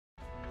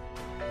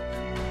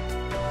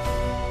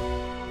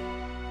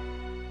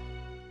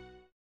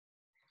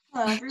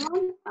Hello,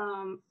 everyone.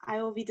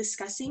 I will be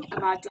discussing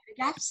about data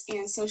gaps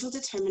and social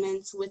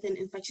determinants within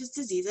infectious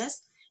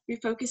diseases,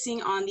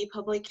 refocusing on the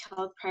public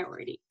health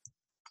priority.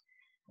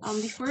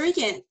 Before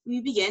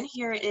we begin,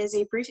 here is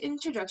a brief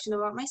introduction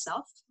about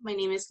myself. My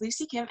name is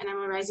Lucy Kim, and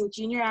I'm a rising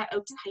junior at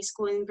Oakton High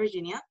School in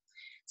Virginia.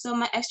 So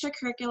my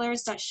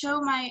extracurriculars that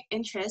show my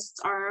interests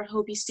are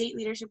Hopi State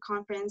Leadership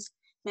Conference,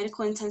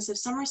 Medical Intensive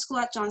Summer School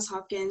at Johns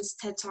Hopkins,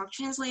 TED Talk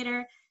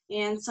Translator,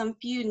 and some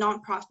few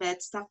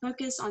nonprofits that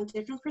focus on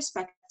different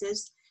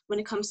perspectives when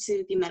it comes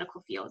to the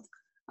medical field.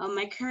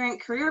 My current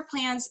career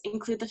plans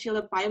include the field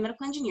of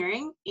biomedical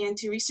engineering and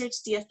to research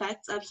the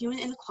effects of human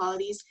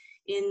inequalities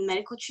in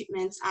medical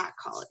treatments at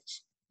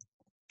college.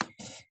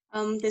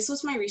 This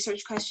was my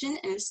research question,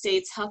 and it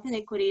states, health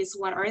inequities,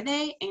 what are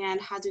they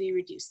and how do we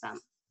reduce them?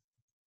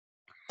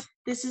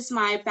 This is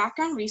my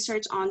background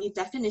research on the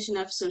definition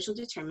of social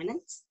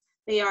determinants.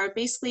 They are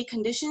basically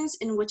conditions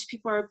in which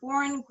people are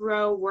born,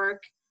 grow,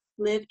 work,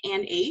 live,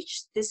 and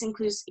age. This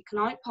includes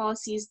economic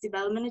policies,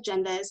 development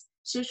agendas,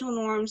 social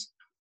norms,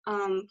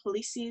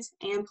 policies,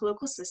 and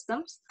political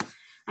systems.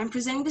 I'm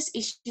presenting this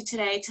issue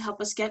today to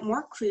help us get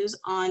more clues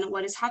on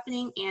what is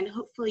happening and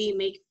hopefully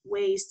make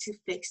ways to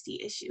fix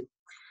the issue.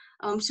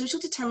 Social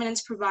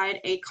determinants provide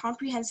a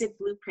comprehensive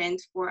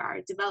blueprint for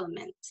our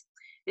development.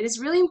 It is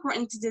really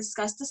important to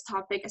discuss this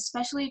topic,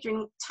 especially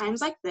during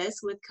times like this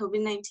with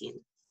COVID-19.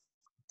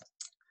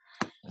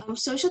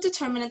 Social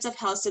determinants of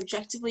health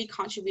subjectively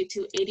contribute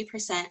to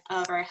 80%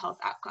 of our health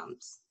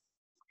outcomes.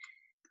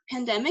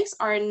 Pandemics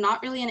are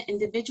not really an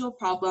individual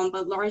problem,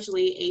 but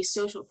largely a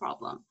social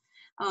problem.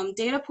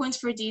 Data points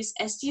for these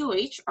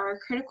SDOH are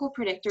critical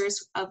predictors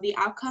of the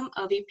outcome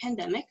of a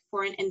pandemic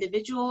for an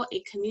individual,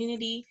 a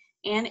community,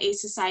 and a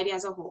society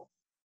as a whole.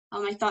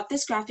 I thought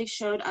this graphic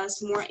showed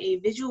us more a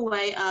visual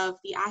way of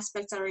the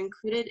aspects that are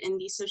included in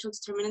the social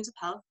determinants of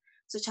health,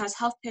 such as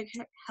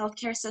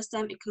healthcare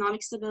system,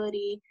 economic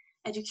stability,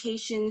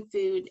 education,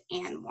 food,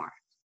 and more.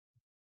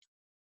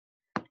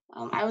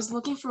 I was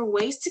looking for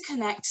ways to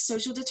connect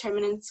social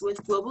determinants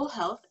with global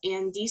health,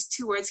 and these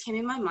two words came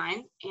in my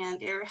mind, and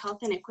they're health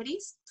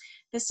inequities.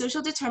 The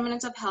social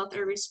determinants of health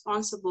are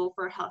responsible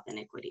for health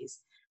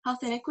inequities.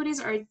 Health inequities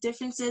are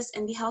differences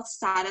in the health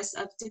status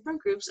of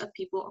different groups of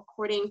people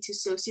according to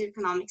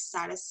socioeconomic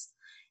status.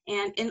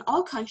 And in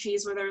all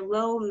countries, whether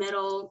low,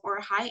 middle, or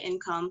high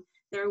income,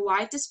 there are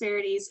wide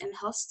disparities in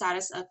health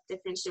status of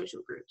different social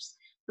groups.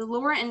 The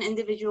lower an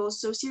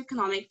individual's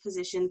socioeconomic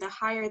position, the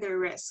higher their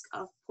risk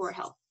of poor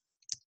health.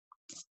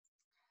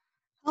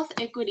 Health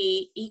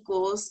equity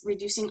equals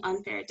reducing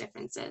unfair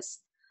differences.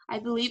 I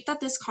believe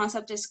that this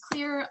concept is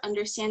clear,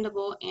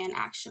 understandable, and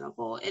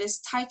actionable. It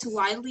is tied to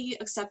widely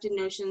accepted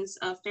notions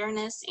of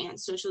fairness and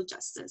social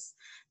justice.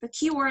 The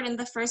key word in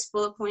the first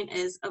bullet point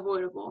is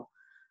avoidable.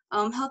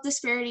 Health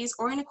disparities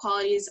or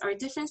inequalities are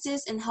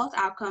differences in health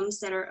outcomes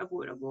that are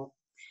avoidable.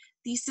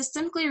 These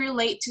systemically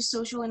relate to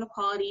social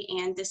inequality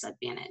and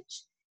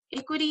disadvantage.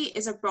 Equity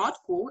is a broad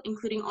goal,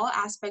 including all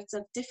aspects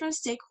of different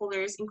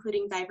stakeholders,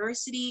 including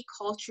diversity,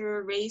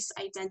 culture, race,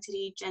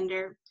 identity,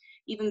 gender,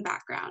 even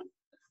background.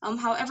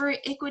 However,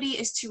 equity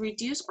is to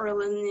reduce or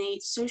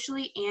eliminate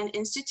socially and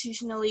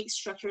institutionally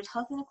structured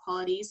health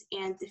inequalities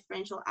and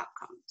differential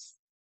outcomes.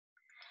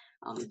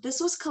 This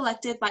was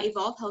collected by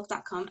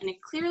evolvehealth.com, and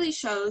it clearly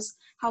shows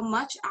how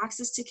much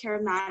access to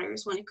care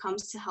matters when it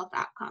comes to health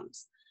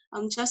outcomes,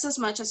 just as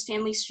much as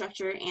family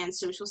structure and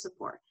social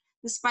support.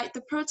 Despite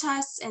the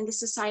protests and the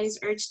society's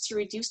urge to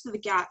reduce the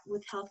gap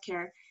with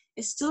healthcare,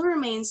 it still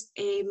remains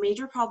a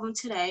major problem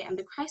today, and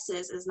the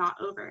crisis is not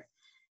over.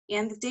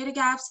 And the data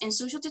gaps and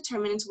social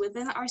determinants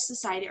within our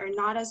society are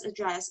not as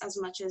addressed as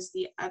much as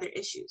the other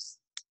issues.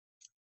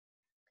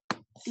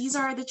 These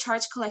are the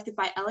charts collected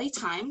by LA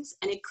Times,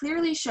 and it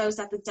clearly shows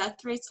that the death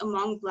rates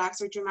among Blacks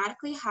are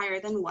dramatically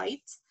higher than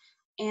whites,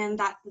 and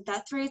that the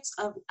death rates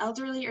of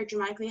elderly are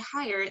dramatically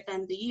higher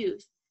than the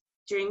youth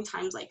during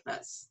times like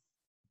this.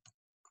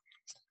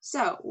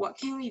 So, what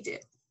can we do?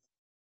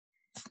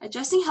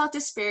 Addressing health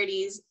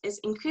disparities is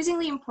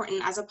increasingly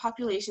important as a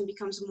population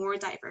becomes more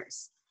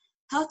diverse.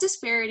 Health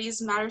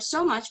disparities matter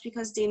so much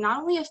because they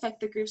not only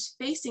affect the groups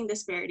facing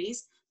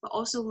disparities, but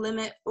also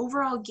limit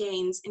overall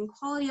gains in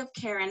quality of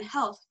care and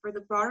health for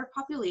the broader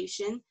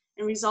population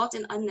and result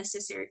in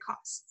unnecessary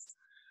costs.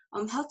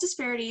 Health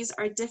disparities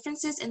are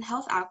differences in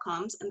health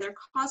outcomes and their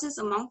causes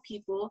among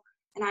people,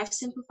 and I've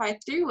simplified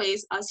 3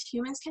 ways us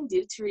humans can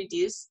do to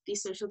reduce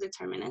these social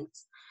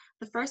determinants.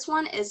 The first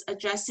one is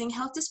addressing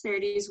health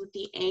disparities with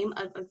the aim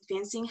of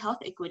advancing health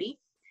equity.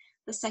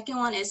 The second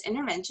one is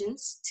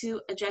interventions to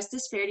address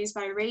disparities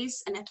by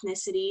race and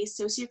ethnicity,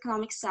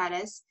 socioeconomic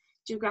status,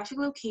 geographic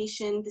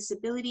location,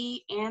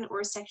 disability,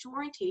 and/or sexual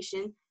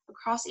orientation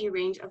across a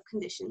range of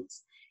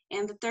conditions.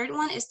 And the third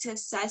one is to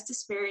assess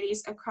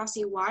disparities across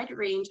a wide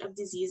range of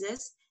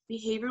diseases,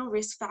 behavioral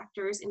risk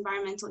factors,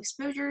 environmental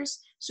exposures,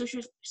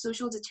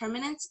 social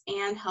determinants,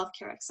 and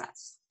healthcare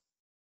access.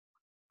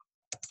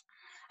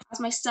 As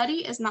my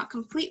study is not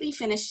completely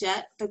finished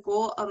yet, the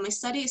goal of my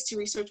study is to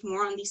research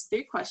more on these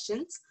 3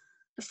 questions.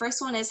 The first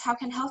one is, how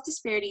can health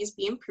disparities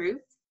be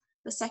improved?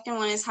 The second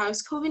one is, how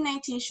is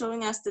COVID-19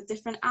 showing us the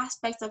different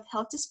aspects of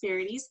health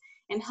disparities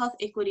and health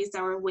inequities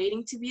that are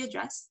waiting to be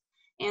addressed?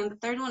 And the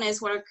third one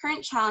is, what are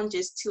current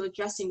challenges to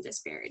addressing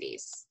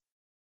disparities?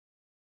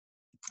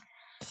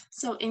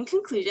 So in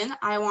conclusion,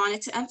 I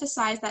wanted to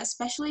emphasize that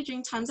especially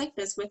during times like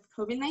this with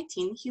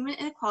COVID-19, human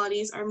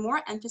inequalities are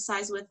more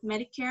emphasized with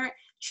Medicare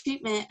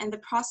treatment and the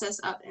process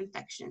of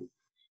infection.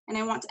 And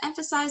I want to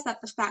emphasize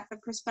that the fact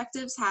that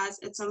perspectives has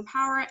its own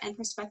power and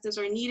perspectives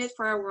are needed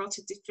for our world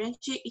to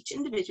differentiate each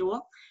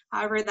individual.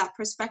 However, that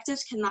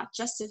perspectives cannot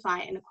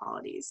justify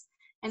inequalities.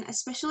 And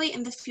especially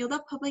in the field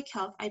of public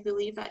health, I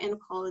believe that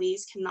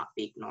inequalities cannot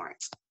be ignored.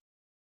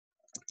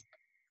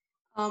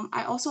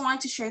 I also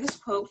wanted to share this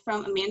quote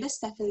from Amanda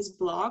Steffen's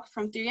blog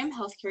from 3M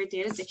Healthcare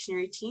Data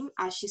Dictionary Team,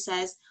 as she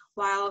says,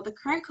 while the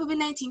current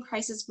COVID-19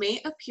 crisis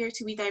may appear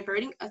to be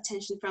diverting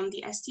attention from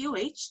the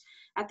SDOH,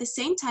 at the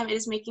same time, it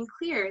is making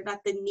clear that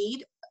the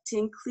need to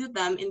include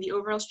them in the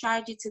overall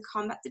strategy to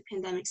combat the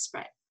pandemic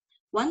spread.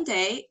 One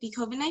day, the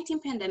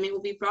COVID-19 pandemic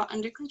will be brought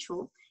under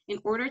control. In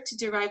order to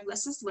derive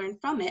lessons learned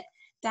from it,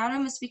 data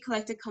must be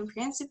collected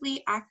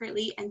comprehensively,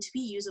 accurately, and to be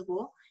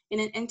usable in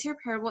an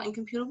interoperable and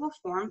computable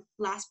form.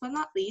 Last but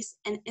not least,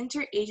 an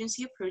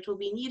interagency approach will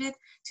be needed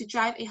to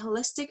drive a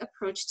holistic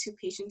approach to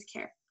patient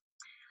care.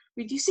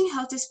 Reducing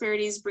health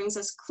disparities brings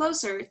us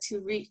closer to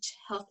reach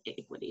health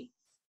equity.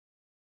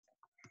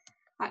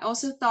 I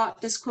also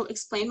thought this quote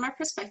explained my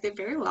perspective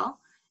very well.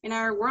 In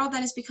our world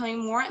that is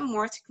becoming more and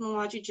more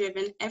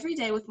technology-driven every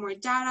day with more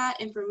data,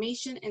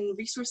 information, and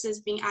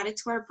resources being added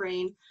to our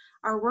brain,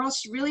 our world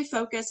should really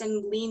focus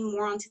and lean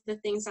more onto the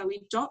things that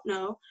we don't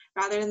know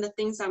rather than the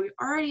things that we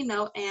already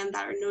know and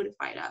that are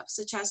notified of,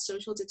 such as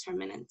social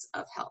determinants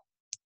of health.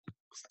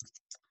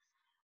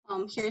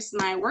 Here's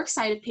my works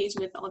cited page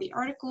with all the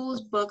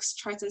articles, books,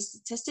 charts, and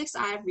statistics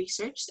I have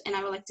researched, and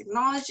I would like to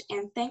acknowledge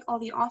and thank all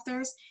the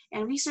authors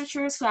and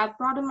researchers who have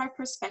broadened my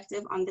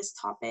perspective on this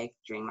topic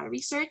during my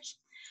research.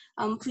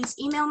 Please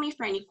email me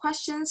for any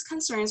questions,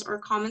 concerns, or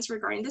comments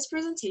regarding this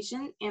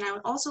presentation, and I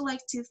would also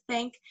like to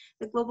thank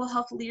the Global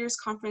Health Leaders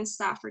Conference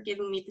staff for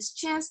giving me this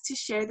chance to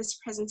share this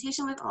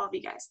presentation with all of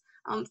you guys.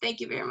 Thank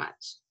you very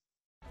much.